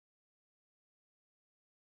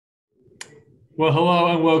Well, hello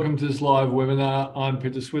and welcome to this live webinar. I'm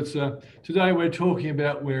Peter Switzer. Today we're talking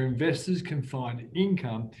about where investors can find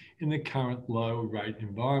income in the current low rate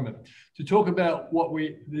environment. To talk about what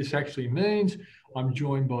this actually means, I'm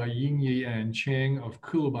joined by Ying and Cheng of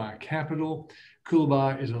Coolabah Capital.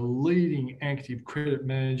 Coolabah is a leading active credit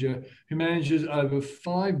manager who manages over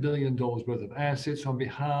 $5 billion worth of assets on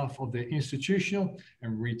behalf of their institutional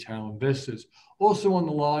and retail investors. Also on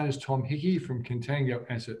the line is Tom Hickey from Contango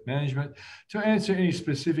Asset Management to answer any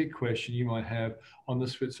specific question you might have on the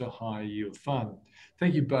Switzer Higher Yield Fund.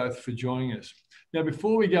 Thank you both for joining us. Now,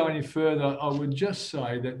 before we go any further, I would just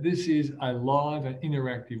say that this is a live and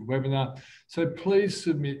interactive webinar, so please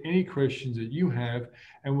submit any questions that you have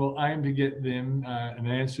and we'll aim to get them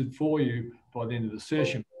answered for you by the end of the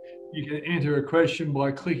session. You can enter a question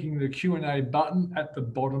by clicking the Q&A button at the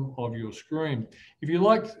bottom of your screen. If you'd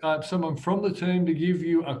like someone from the team to give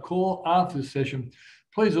you a call after the session,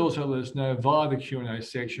 please also let us know via the Q&A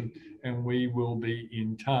section and we will be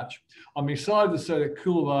in touch. I'm excited to say that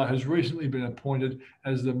Coolabah has recently been appointed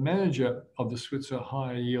as the manager of the Switzer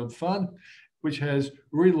Higher Yield Fund, which has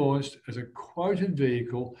relaunched as a quoted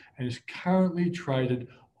vehicle and is currently traded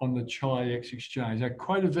on the Chi-X exchange. Now,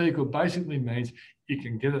 quoted vehicle basically means you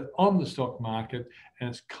can get it on the stock market and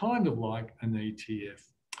it's kind of like an ETF.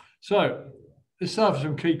 So let's start with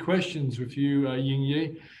some key questions with you, Ying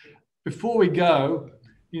Yi. Before we go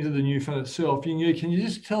into the new fund itself, Ying Yi, can you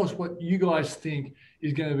just tell us what you guys think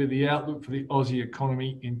is going to be the outlook for the Aussie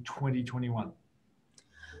economy in 2021?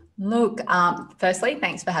 Look, firstly,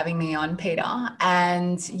 thanks for having me on, Peter.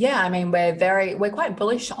 And yeah, I mean, we're quite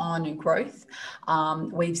bullish on growth.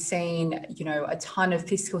 We've seen, a ton of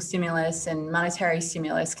fiscal stimulus and monetary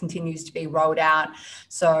stimulus continues to be rolled out.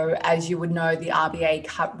 So as you would know, the RBA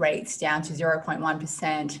cut rates down to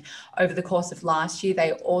 0.1% over the course of last year.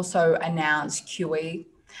 They also announced QE.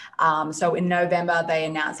 So in November, they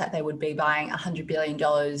announced that they would be buying $100 billion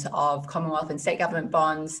of Commonwealth and state government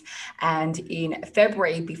bonds. And in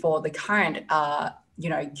February, before the current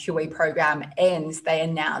QE program ends, they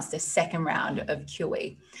announced a second round of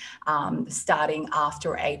QE starting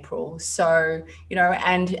after April. So,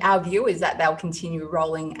 and our view is that they'll continue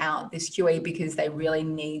rolling out this QE because they really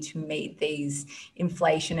need to meet these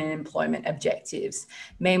inflation and employment objectives.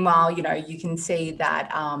 Meanwhile, you can see that,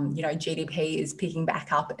 GDP is picking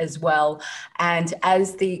back up as well. And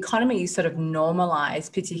as the economy sort of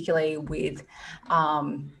normalized, particularly with,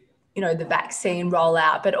 the vaccine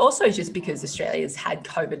rollout, but also just because Australia's had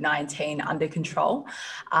COVID-19 under control,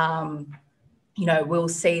 we'll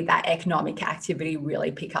see that economic activity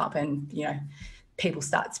really pick up and, people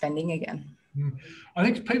start spending again. I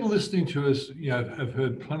think people listening to us, have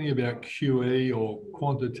heard plenty about QE or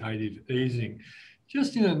quantitative easing.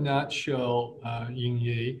 Just in a nutshell, Ying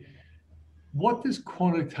Yi, what does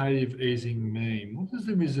quantitative easing mean? What is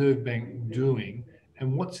the Reserve Bank doing?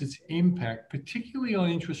 And what's its impact, particularly on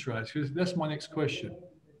interest rates? Because that's my next question.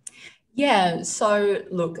 Yeah, so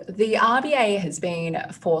look, the RBA has been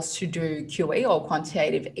forced to do QE or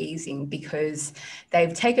quantitative easing because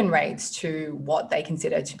they've taken rates to what they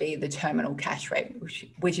consider to be the terminal cash rate,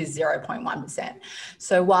 which is 0.1%.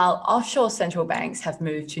 So while offshore central banks have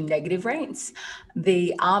moved to negative rates,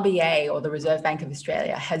 the RBA or the Reserve Bank of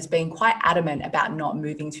Australia has been quite adamant about not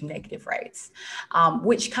moving to negative rates,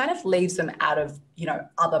 which kind of leaves them out of,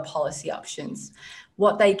 other policy options.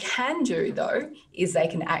 What they can do, though, is they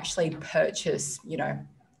can actually purchase,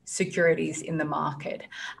 securities in the market.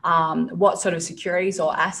 What sort of securities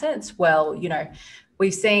or assets? Well,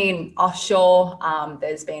 we've seen offshore,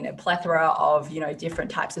 there's been a plethora of,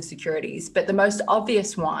 different types of securities, but the most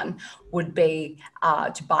obvious one would be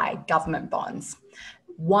to buy government bonds.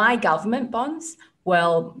 Why government bonds?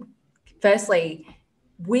 Well, firstly,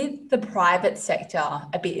 with the private sector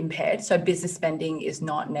a bit impaired, so business spending is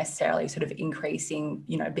not necessarily sort of increasing,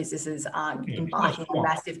 businesses aren't embarking on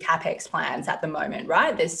massive CapEx plans at the moment,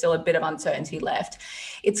 right? There's still a bit of uncertainty left.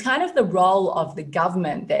 It's kind of the role of the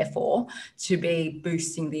government, therefore, to be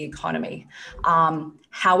boosting the economy.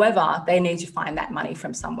 However, they need to find that money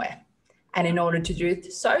from somewhere. And in order to do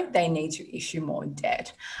so, they need to issue more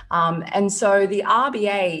debt. And so the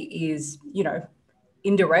RBA is,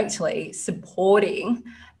 indirectly supporting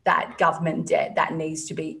that government debt that needs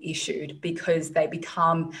to be issued because they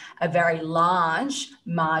become a very large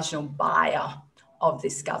marginal buyer of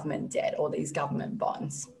this government debt or these government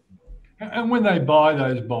bonds. And when they buy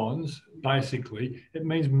those bonds, basically, it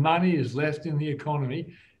means money is left in the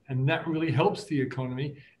economy and that really helps the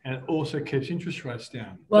economy, and it also keeps interest rates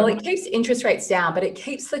down. Well, it keeps interest rates down, but it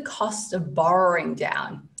keeps the cost of borrowing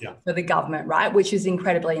down for the government, right? Which is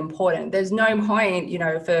incredibly important. There's no point,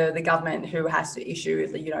 for the government who has to issue,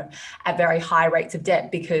 at very high rates of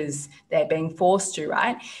debt because they're being forced to,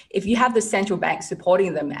 right? If you have the central bank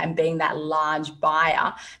supporting them and being that large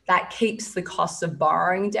buyer, that keeps the cost of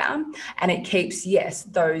borrowing down, and it keeps, yes,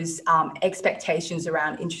 those expectations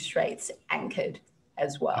around interest rates anchored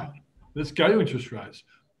as well. Let's go to interest rates.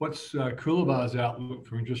 What's Coolabah's outlook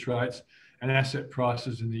for interest rates and asset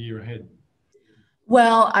prices in the year ahead?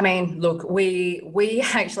 Well, I mean, look, we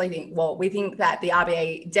actually think, we think that the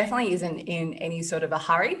RBA definitely isn't in any sort of a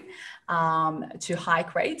hurry to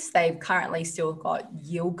hike rates. They've currently still got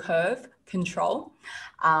yield curve control,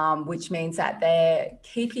 which means that they're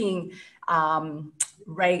keeping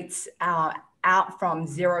rates out from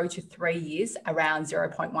 0 to 3 years around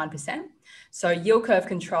 0.1%. So yield curve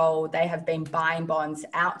control, they have been buying bonds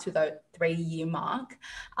out to the 3-year mark,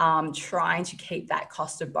 trying to keep that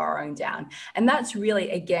cost of borrowing down. And that's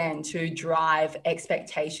really, again, to drive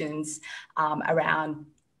expectations around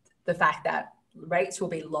the fact that rates will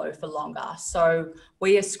be low for longer. So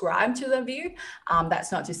we ascribe to the view. That's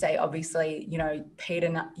not to say, obviously, Pete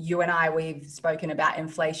and you and I, we've spoken about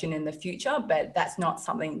inflation in the future, but that's not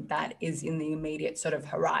something that is in the immediate sort of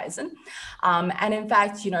horizon. And in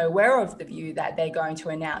fact, we're of the view that they're going to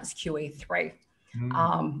announce QE3,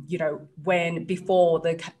 before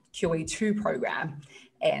the QE2 program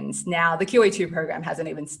ends. Now, the QE2 program hasn't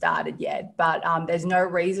even started yet, but there's no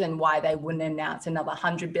reason why they wouldn't announce another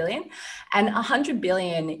 100 billion. And 100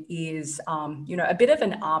 billion is, a bit of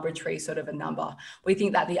an arbitrary sort of a number. We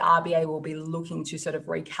think that the RBA will be looking to sort of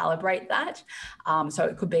recalibrate that. So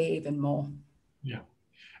it could be even more. Yeah.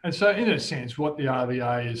 And so in a sense, what the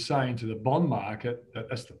RBA is saying to the bond market,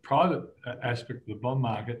 that's the private aspect of the bond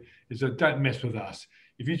market, is that don't mess with us.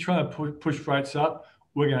 If you're trying to push rates up,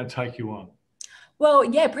 we're going to take you on. Well,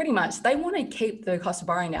 yeah, pretty much. They want to keep the cost of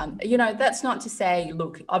borrowing down. That's not to say,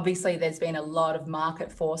 look, obviously there's been a lot of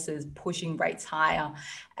market forces pushing rates higher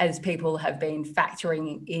as people have been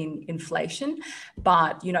factoring in inflation.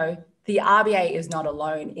 But, the RBA is not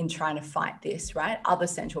alone in trying to fight this, right? Other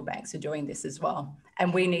central banks are doing this as well.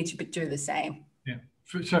 And we need to do the same. Yeah.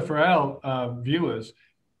 So for our viewers,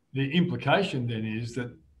 the implication then is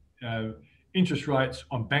that interest rates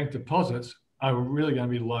on bank deposits are really going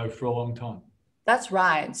to be low for a long time. That's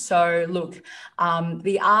right. So look,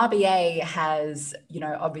 the RBA has,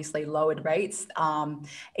 obviously lowered rates.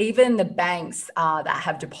 Even the banks that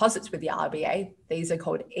have deposits with the RBA, these are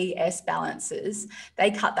called ES balances, they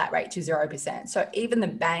cut that rate to 0%. So even the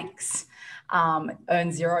banks earn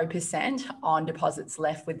 0% on deposits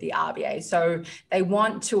left with the RBA. So they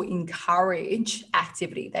want to encourage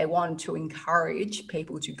activity. They want to encourage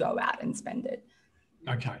people to go out and spend it.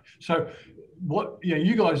 Okay. So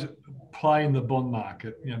you guys play in the bond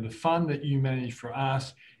market. The fund that you manage for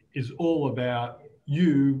us is all about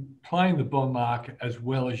you playing the bond market as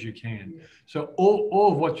well as you can. So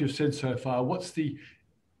all of what you've said so far, what's the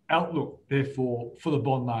outlook therefore for the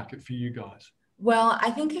bond market for you guys? Well,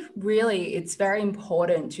 I think it's very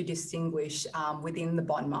important to distinguish within the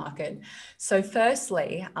bond market. So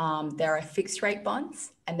firstly, there are fixed rate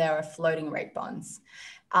bonds and there are floating rate bonds.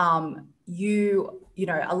 A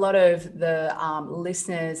lot of the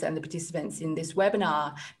listeners and the participants in this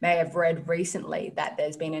webinar may have read recently that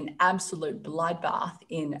there's been an absolute bloodbath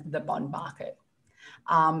in the bond market.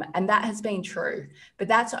 And that has been true, but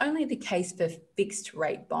that's only the case for fixed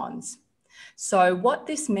rate bonds. So what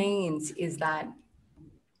this means is that,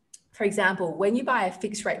 for example, when you buy a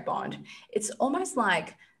fixed rate bond, it's almost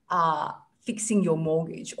like fixing your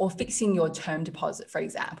mortgage or fixing your term deposit, for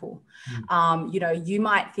example. You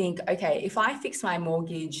might think, okay, if I fix my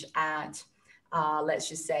mortgage at, let's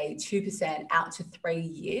just say 2% out to 3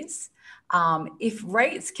 years, if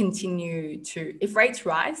rates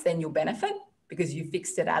rise, then you'll benefit because you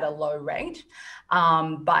fixed it at a low rate.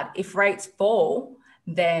 But if rates fall,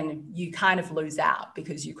 then you kind of lose out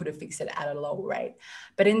because you could have fixed it at a lower rate.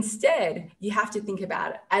 But instead, you have to think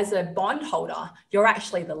about it as a bondholder, you're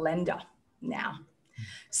actually the lender now.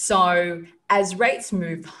 So as rates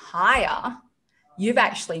move higher, you've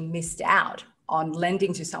actually missed out on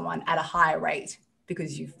lending to someone at a higher rate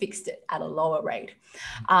because you fixed it at a lower rate.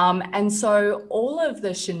 And so all of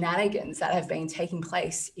the shenanigans that have been taking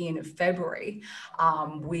place in February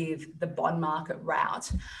with the bond market rout,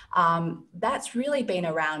 that's really been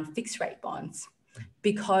around fixed rate bonds,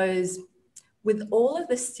 because with all of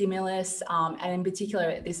the stimulus, and in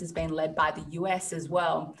particular, this has been led by the US as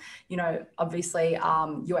well. Obviously,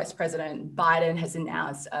 US President Biden has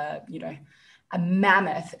announced, a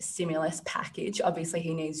mammoth stimulus package. Obviously,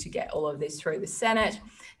 he needs to get all of this through the Senate,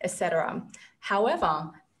 etc.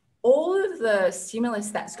 However, all of the stimulus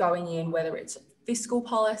that's going in, whether it's fiscal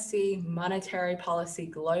policy, monetary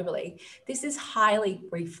policy globally, this is highly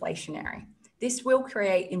reflationary. This will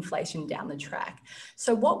create inflation down the track.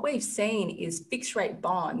 So what we've seen is fixed rate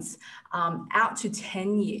bonds out to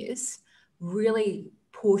 10 years really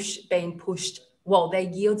being pushed, well, their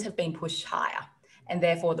yields have been pushed higher, and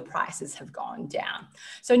therefore the prices have gone down.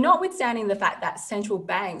 So notwithstanding the fact that central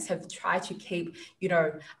banks have tried to keep,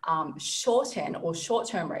 short end or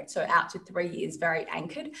short-term rates, so out to 3 years, very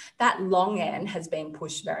anchored, that long end has been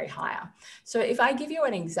pushed very higher. So if I give you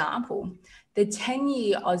an example, the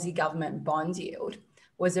 10-year Aussie government bond yield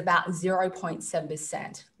was about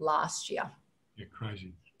 0.7% last year. Yeah,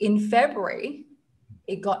 crazy. In February,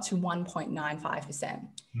 it got to 1.95%.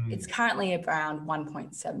 It's currently around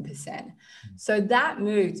 1.7%. So that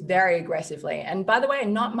moved very aggressively. And by the way,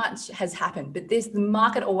 not much has happened, but the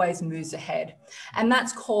market always moves ahead. And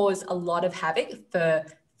that's caused a lot of havoc for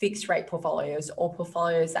fixed rate portfolios or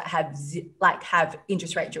portfolios that have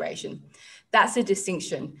interest rate duration. That's a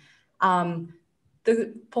distinction.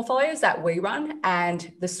 The portfolios that we run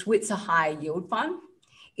and the Switzer Higher Yield Fund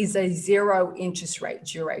is a zero interest rate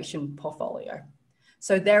duration portfolio.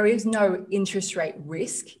 So there is no interest rate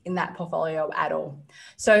risk in that portfolio at all.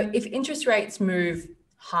 So if interest rates move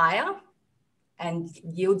higher and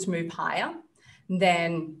yields move higher,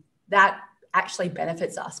 then that actually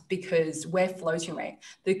benefits us because we're floating rate.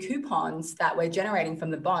 The coupons that we're generating from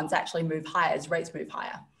the bonds actually move higher as rates move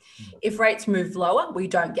higher. If rates move lower, we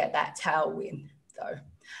don't get that tailwind though.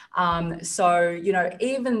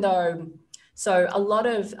 So a lot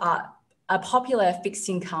of a popular fixed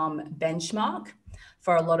income benchmark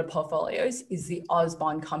for a lot of portfolios is the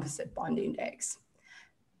Bond Composite Bond Index.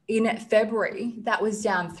 In February, that was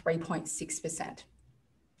down 3.6%.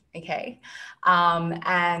 Okay.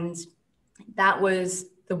 And that was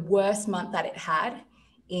the worst month that it had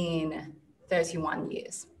in 31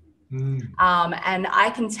 years. And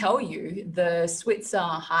I can tell you the Switzer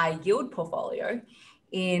High Yield portfolio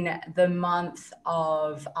in the month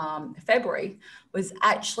of February was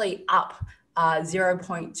actually up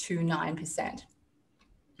 0.29%.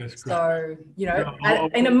 That's great. So,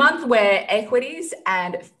 in a month where equities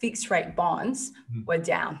and fixed rate bonds were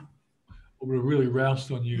down. We're really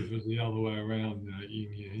roused on you if it was the other way around,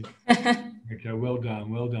 Ying. Okay, well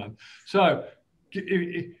done. So,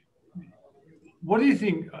 what do you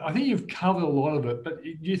think? I think you've covered a lot of it, but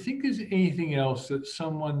do you think there's anything else that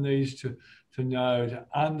someone needs to know, to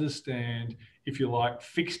understand, if you like,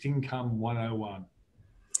 fixed income 101?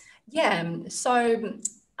 Yeah, so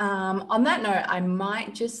on that note, I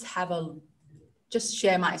might just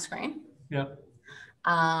share my screen. Yeah.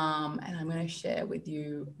 And I'm going to share with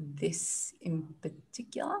you this in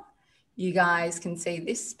particular. You guys can see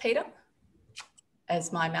this, Peter,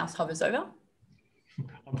 as my mouse hovers over.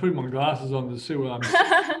 I'm putting my glasses on to see what I'm...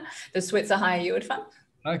 The Switzer Higher Yield Fund.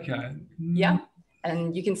 Okay. Yeah.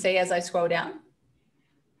 And you can see as I scroll down.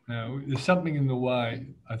 No, there's something in the way.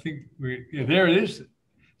 I think there it is.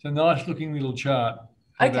 It's a nice looking little chart.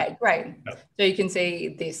 Okay, great. Yep. So you can see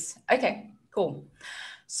this. Okay, cool.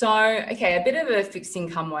 So, okay, a bit of a fixed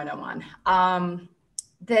income 101.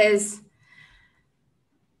 There's,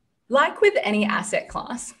 like with any asset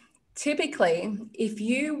class, typically, if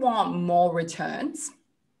you want more returns,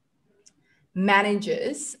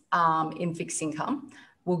 managers in fixed income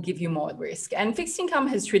will give you more risk. And fixed income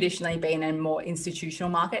has traditionally been a more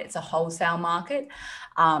institutional market. It's a wholesale market.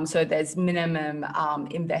 So there's minimum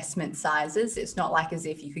investment sizes. It's not like as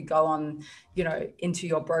if you could go on, into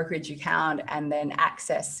your brokerage account and then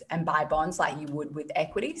access and buy bonds like you would with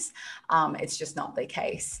equities. It's just not the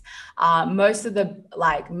case. Most of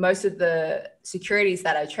the securities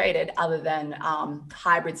that are traded, other than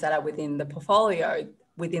hybrids that are within the portfolio,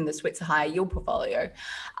 within the Switzer Higher Yield portfolio,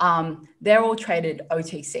 they're all traded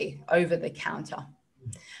OTC, over the counter.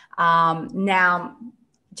 Now,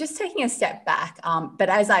 just taking a step back, but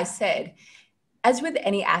as I said, as with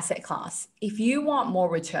any asset class, if you want more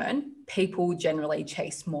return, people generally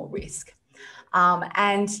chase more risk.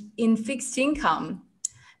 And in fixed income,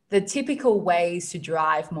 the typical ways to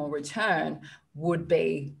drive more return would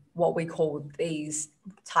be what we call these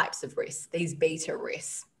types of risks, these beta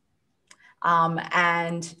risks.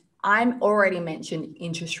 And I'm already mentioned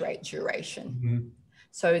interest rate duration. Mm-hmm.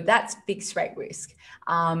 So that's fixed rate risk.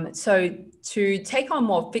 So to take on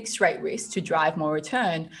more fixed rate risk to drive more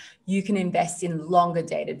return, you can invest in longer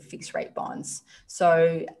dated fixed rate bonds.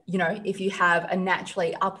 So, if you have a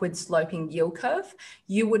naturally upward sloping yield curve,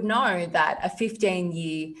 you would know that a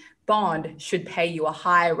 15-year bond should pay you a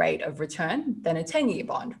higher rate of return than a 10-year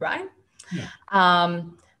bond, right? Yeah.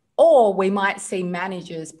 Or we might see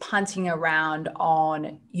managers punting around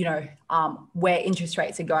on, where interest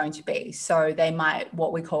rates are going to be. So they might,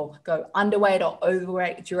 what we call, go underweight or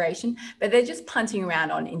overweight duration, but they're just punting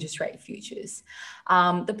around on interest rate futures.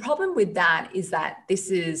 The problem with that is that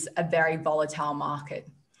this is a very volatile market.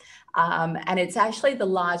 And it's actually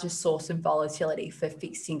the largest source of volatility for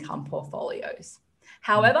fixed income portfolios.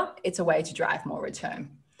 However, it's a way to drive more return.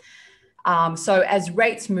 So as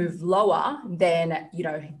rates move lower, then,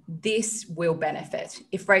 this will benefit.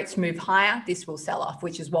 If rates move higher, this will sell off,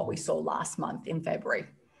 which is what we saw last month in February.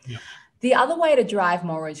 Yeah. The other way to drive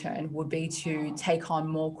more return would be to take on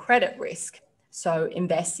more credit risk. So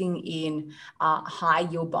investing in high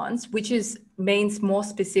yield bonds, which means more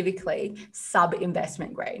specifically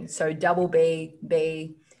sub-investment grade. So BB,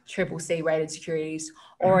 B, CCC rated securities,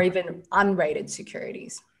 or even unrated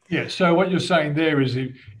securities. Yeah, so what you're saying there is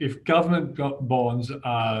if government bonds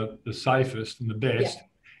are the safest and the best,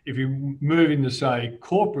 if you move into, say,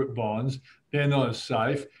 corporate bonds, they're not as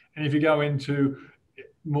safe. And if you go into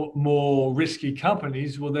more risky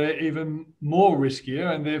companies, well, they're even more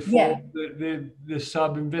riskier, and therefore they're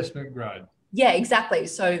sub-investment grade. Yeah, exactly.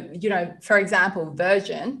 So, for example,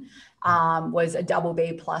 Virgin was a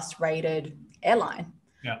BB plus rated airline.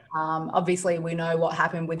 Yeah. Obviously, we know what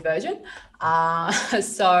happened with Virgin.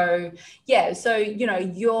 So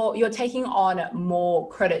you're taking on more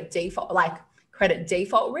credit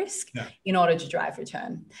default risk in order to drive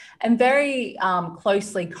return. And very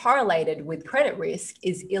closely correlated with credit risk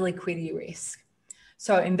is illiquidity risk.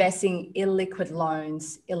 So investing illiquid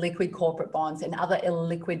loans, illiquid corporate bonds, and other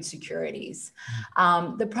illiquid securities.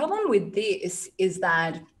 The problem with this is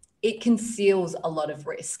that it conceals a lot of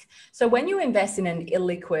risk. So when you invest in an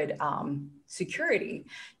illiquid security,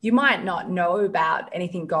 you might not know about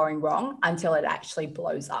anything going wrong until it actually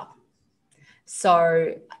blows up.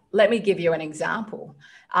 So let me give you an example.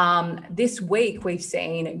 This week, we've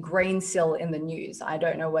seen Greensill in the news. I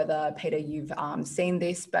don't know whether, Peter, you've seen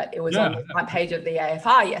this, but it was on the front page of the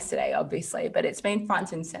AFR yesterday, obviously, but it's been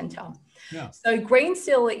front and center. Yeah. So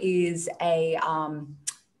Greensill is a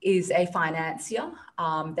financier.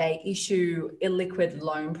 They issue illiquid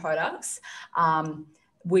loan products,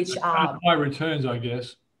 which are high returns, I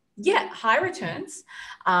guess. Yeah, high returns,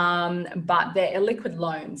 but they're illiquid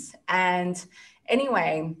loans. And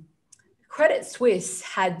anyway, Credit Suisse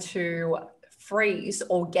had to freeze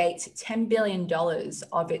or gate $10 billion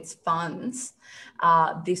of its funds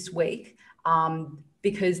this week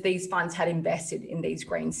because these funds had invested in these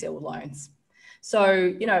Greensill loans.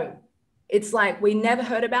 So, it's like we never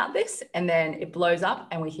heard about this, and then it blows up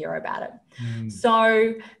and we hear about it.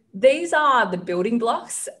 So these are the building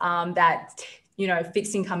blocks that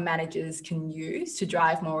fixed income managers can use to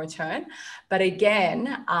drive more return. But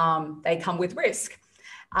again, they come with risk.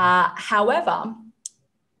 However,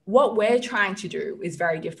 what we're trying to do is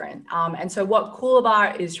very different. And so what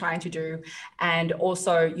Coolabah is trying to do, and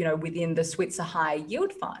also, within the Switzer Higher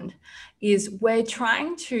Yield Fund, is we're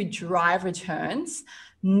trying to drive returns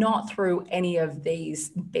not through any of these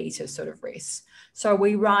beta sort of risks. So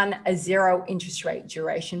we run a zero interest rate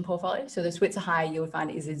duration portfolio. So the Switzer Higher Yield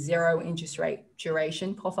Fund is a zero interest rate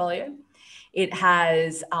duration portfolio. It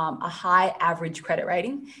has a high average credit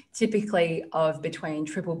rating, typically of between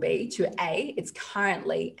BBB to A. It's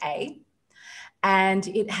currently A. And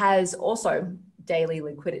it has also daily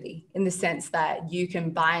liquidity in the sense that you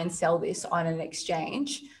can buy and sell this on an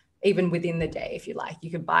exchange even within the day, if you like.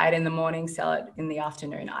 You could buy it in the morning, sell it in the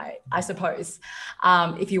afternoon, I suppose,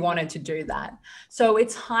 if you wanted to do that. So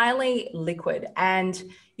it's highly liquid. And,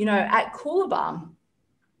 at Coolabah,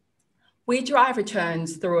 we drive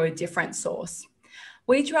returns through a different source.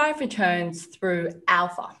 We drive returns through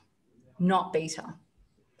alpha, not beta.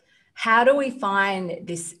 How do we find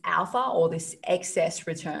this alpha or this excess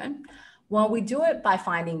return? Well, we do it by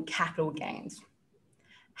finding capital gains.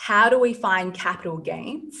 How do we find capital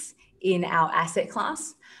gains in our asset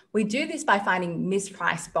class? We do this by finding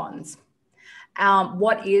mispriced bonds.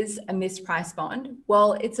 What is a mispriced bond?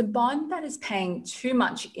 Well, it's a bond that is paying too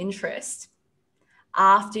much interest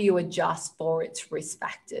after you adjust for its risk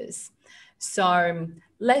factors. So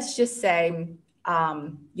let's just say,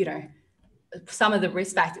 some of the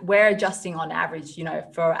risk factors, we're adjusting on average,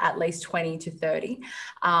 for at least 20 to 30,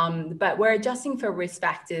 but we're adjusting for risk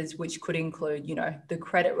factors, which could include, the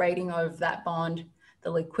credit rating of that bond,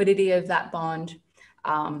 the liquidity of that bond,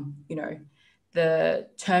 the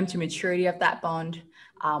term to maturity of that bond,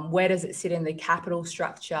 Where does it sit in the capital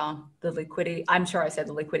structure, the liquidity? I'm sure I said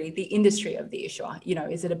the liquidity, the industry of the issuer. You know,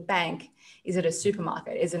 is it a bank? Is it a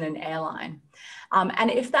supermarket? Is it an airline?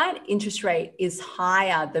 And if that interest rate is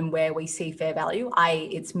higher than where we see fair value,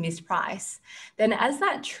 i.e. it's mispriced, then as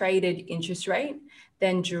that traded interest rate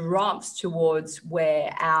then drops towards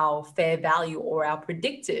where our fair value or our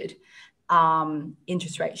predicted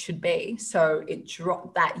interest rate should be, so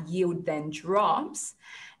that yield then drops,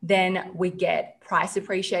 then we get price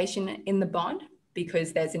appreciation in the bond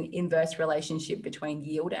because there's an inverse relationship between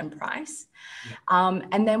yield and price. Yeah.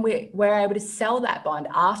 And then we're able to sell that bond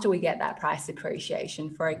after we get that price appreciation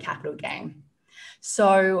for a capital gain.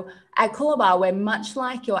 So at Coolabah, we're much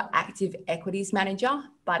like your active equities manager,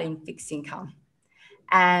 but in fixed income.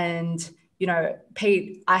 And, you know,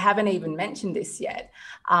 Pete, I haven't even mentioned this yet.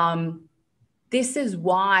 This is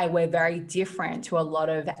why we're very different to a lot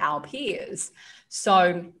of our peers.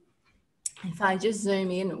 So if I just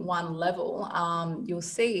zoom in one level, you'll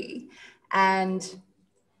see. And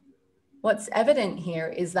what's evident here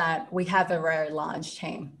is that we have a very large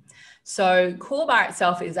team. So Coolabah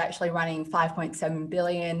itself is actually running 5.7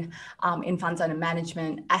 billion in funds under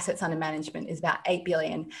management. Assets under management is about 8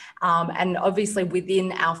 billion. And obviously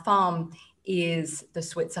within our firm is the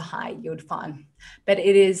Switzer Higher Yield Fund. But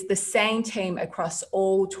it is the same team across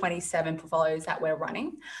all 27 portfolios that we're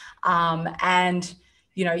running. And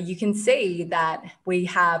you know, you can see that we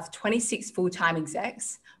have 26 full-time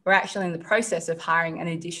execs. We're actually in the process of hiring an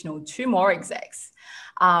additional 2 more execs.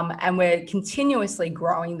 And we're continuously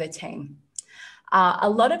growing the team. A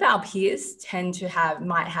lot of our peers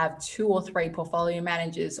might have 2 or 3 portfolio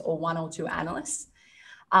managers or 1 or 2 analysts.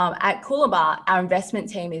 At Coolabah, our investment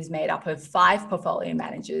team is made up of 5 portfolio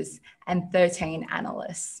managers and 13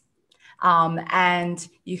 analysts. And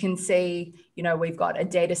you can see, you know, we've got a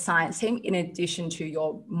data science team in addition to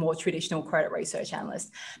your more traditional credit research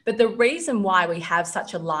analysts. But the reason why we have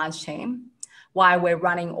such a large team, why we're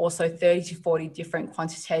running also 30 to 40 different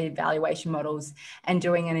quantitative valuation models and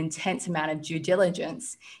doing an intense amount of due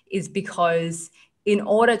diligence, is because in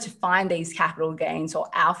order to find these capital gains or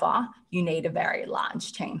alpha, you need a very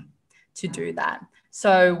large team to do that.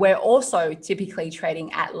 So we're also typically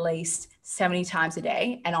trading at least 70 times a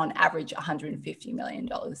day and on average $150 million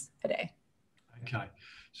a day. Okay.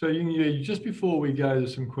 So just before we go to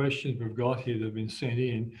some questions we've got here that have been sent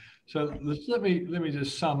in, so let me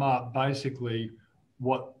just sum up basically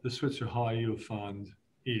what the Switzer High Yield Fund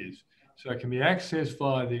is. So it can be accessed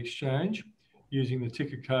via the exchange using the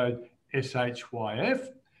ticker code SHYF.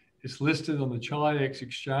 It's listed on the Chi-X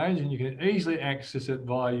exchange, and you can easily access it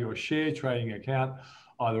via your share trading account,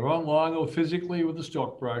 either online or physically with a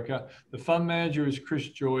stockbroker. The fund manager is Chris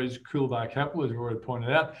Joy's Coolabah Capital, as we've already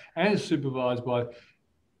pointed out, and is supervised by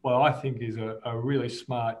what I think is a really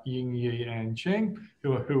smart Ying, Yi and Cheng,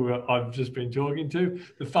 who I've just been talking to.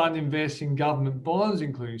 The fund invests in government bonds,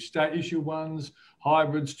 including state issue ones,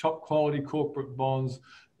 hybrids, top quality corporate bonds.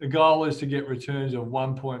 The goal is to get returns of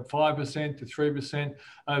 1.5% to 3%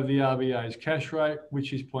 over the RBA's cash rate,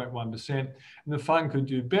 which is 0.1%. And the fund could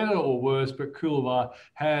do better or worse, but Coolabah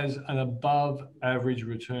has an above average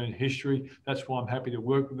return history. That's why I'm happy to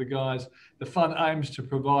work with the guys. The fund aims to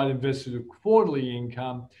provide investors with quarterly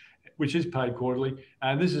income, which is paid quarterly.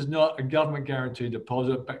 And this is not a government guaranteed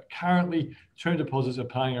deposit, but currently term deposits are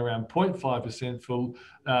paying around 0.5% for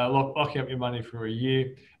locking up your money for a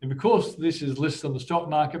year. And because this is listed on the stock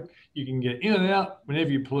market, you can get in and out whenever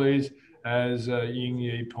you please, as Ying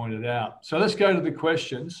Yi pointed out. So let's go to the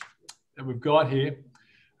questions that we've got here.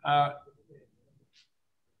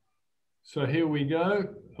 So here we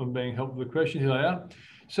go. I'm being helped with the questions. Here they are.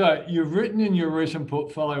 So you've written in your recent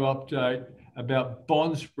portfolio update about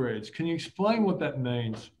bond spreads. Can you explain what that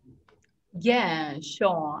means? Yeah,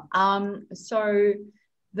 sure. So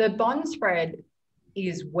the bond spread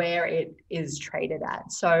is where it is traded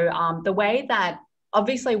at. So the way that,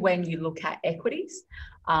 obviously when you look at equities,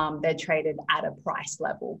 they're traded at a price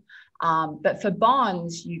level. But for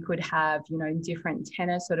bonds, you could have, you know, different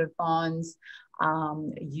tenor sort of bonds.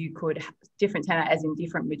 You could have different tenor as in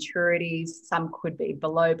different maturities. Some could be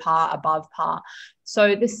below par, above par.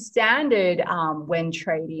 So the standard when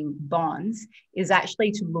trading bonds is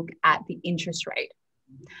actually to look at the interest rate.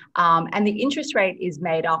 And the interest rate is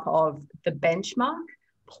made up of the benchmark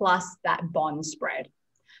plus that bond spread.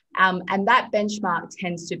 And that benchmark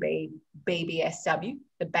tends to be BBSW,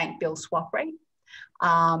 the bank bill swap rate.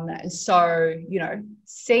 So, you know,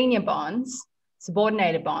 senior bonds,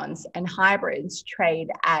 subordinated bonds and hybrids trade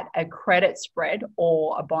at a credit spread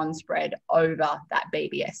or a bond spread over that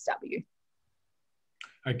BBSW.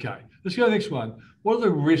 Okay, let's go to the next one. What are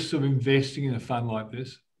the risks of investing in a fund like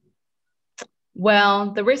this? Well,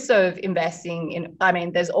 the risk of investing in, I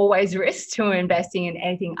mean, there's always risk to investing in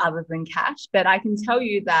anything other than cash, but I can tell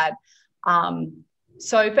you that,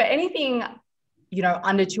 so for anything,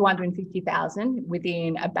 under 250,000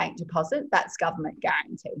 within a bank deposit, that's government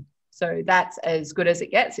guaranteed. So that's as good as it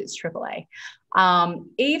gets. It's AAA.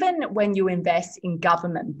 Even when you invest in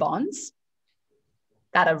government bonds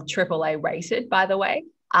that are AAA rated, by the way,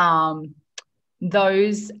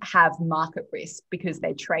 those have market risk because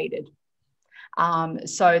they're traded.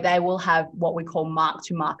 So they will have what we call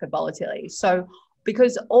mark-to-market volatility. So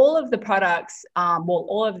because all of the products,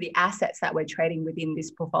 all of the assets that we're trading within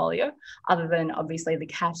this portfolio, other than obviously the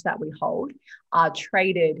cash that we hold, are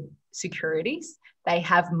traded securities, they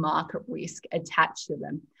have market risk attached to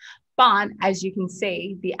them. But as you can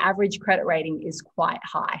see, the average credit rating is quite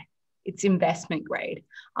high. It's investment grade.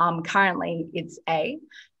 Currently, it's A.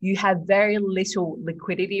 You have very little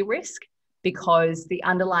liquidity risk because the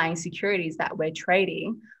underlying securities that we're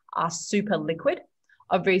trading are super liquid.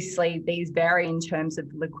 Obviously, these vary in terms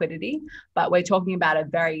of liquidity, but we're talking about a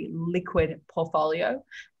very liquid portfolio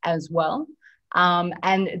as well.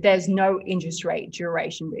 And there's no interest rate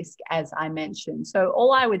duration risk, as I mentioned. So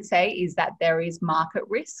all I would say is that there is market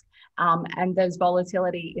risk and there's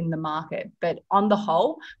volatility in the market. But on the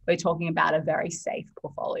whole, we're talking about a very safe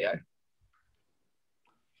portfolio.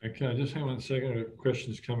 Okay, just hang on a second. A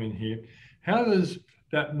question's come in here. How does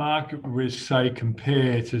that market risk, say,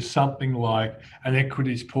 compare to something like an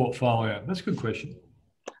equities portfolio? That's a good question.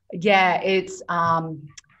 Yeah, it's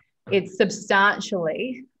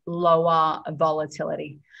substantially lower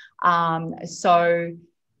volatility. So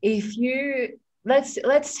if you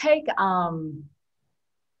let's take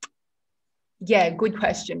good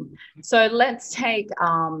question. So let's take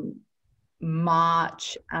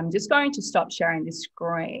March. I'm just going to stop sharing the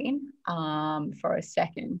screen for a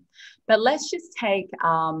second, but let's just take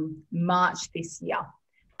March this year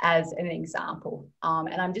as an example.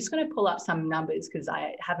 And I'm just going to pull up some numbers because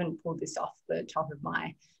I haven't pulled this off the top of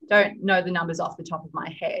don't know the numbers off the top of my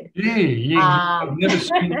head. I've never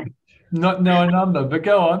seen not know a number, but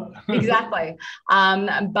go on. Exactly.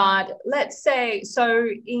 But let's say, so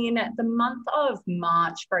in the month of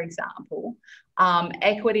March, for example,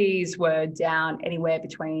 equities were down anywhere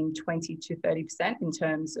between 20 to 30% in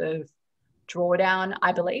terms of drawdown.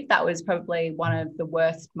 I believe that was probably one of the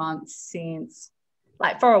worst months since,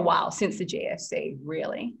 for a while, since the GFC,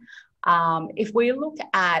 really. If we look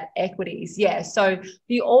at equities, so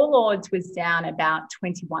the All Ords was down about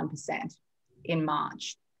 21% in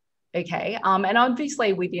March. Okay, and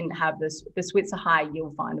obviously we didn't have this. The Switzer Higher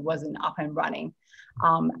Yield Fund wasn't up and running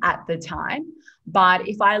at the time. But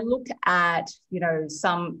if I look at,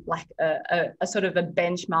 some like a sort of a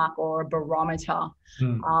benchmark or a barometer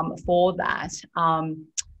for that,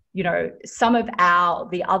 some of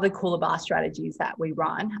the other Coolabah strategies that we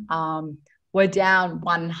run were down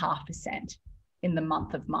 1.5% in the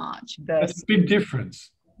month of March. That's a big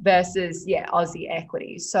difference. Versus Aussie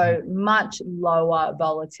equities, so much lower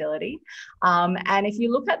volatility. And if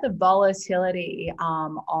you look at the volatility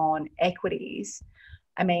on equities,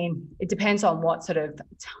 I mean, it depends on what sort of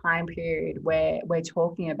time period we're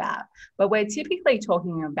talking about, but we're typically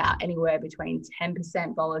talking about anywhere between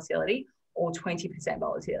 10% volatility or 20%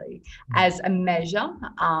 volatility as a measure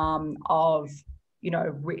of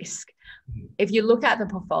risk. If you look at the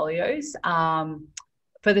portfolios,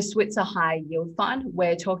 for the Switzer High Yield Fund,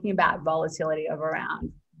 we're talking about volatility of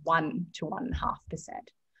around 1 to 1.5%.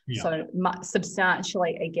 Yeah. So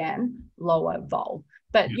substantially, again, lower vol.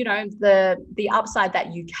 But, the upside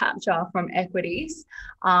that you capture from equities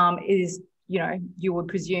is, you would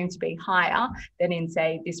presume to be higher than in,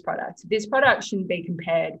 say, this product. This product shouldn't be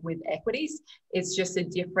compared with equities. It's just a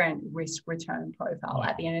different risk return profile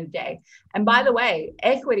at the end of the day. And by the way,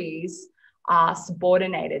 equities are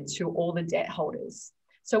subordinated to all the debt holders.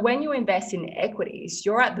 So when you invest in equities,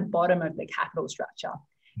 you're at the bottom of the capital structure.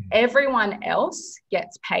 Everyone else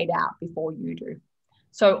gets paid out before you do.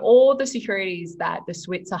 So all the securities that the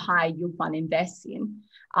Switzer High Yield Fund invests in,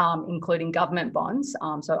 including government bonds,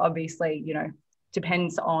 so obviously,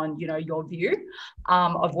 depends on, your view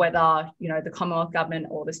of whether, the Commonwealth government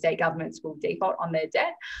or the state governments will default on their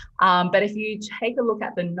debt. But if you take a look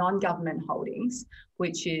at the non-government holdings,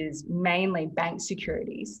 which is mainly bank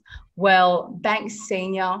securities, well, bank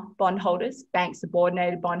senior bondholders, bank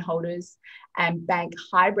subordinated bondholders, and bank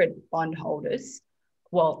hybrid bondholders,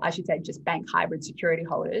 well, I should say just bank hybrid security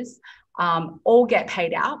holders, all get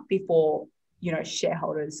paid out before,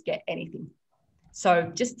 shareholders get anything.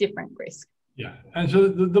 So just different risk. Yeah. And so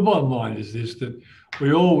the bottom line is this, that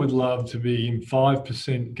we all would love to be in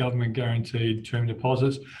 5% government guaranteed term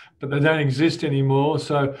deposits, but they don't exist anymore.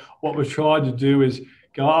 So what we've tried to do is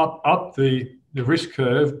go up the risk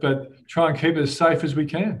curve, but try and keep it as safe as we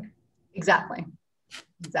can. Exactly.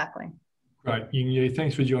 Great. Ying,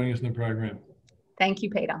 thanks for joining us in the program. Thank you,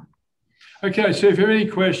 Peter. Okay, so if you have any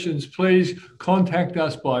questions, please contact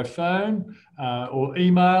us by phone or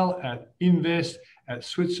email at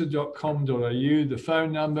invest@switzer.com.au. The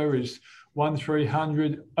phone number is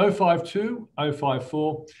 1300 052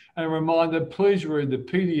 054. And a reminder, please read the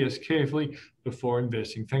PDS carefully before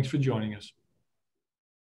investing. Thanks for joining us.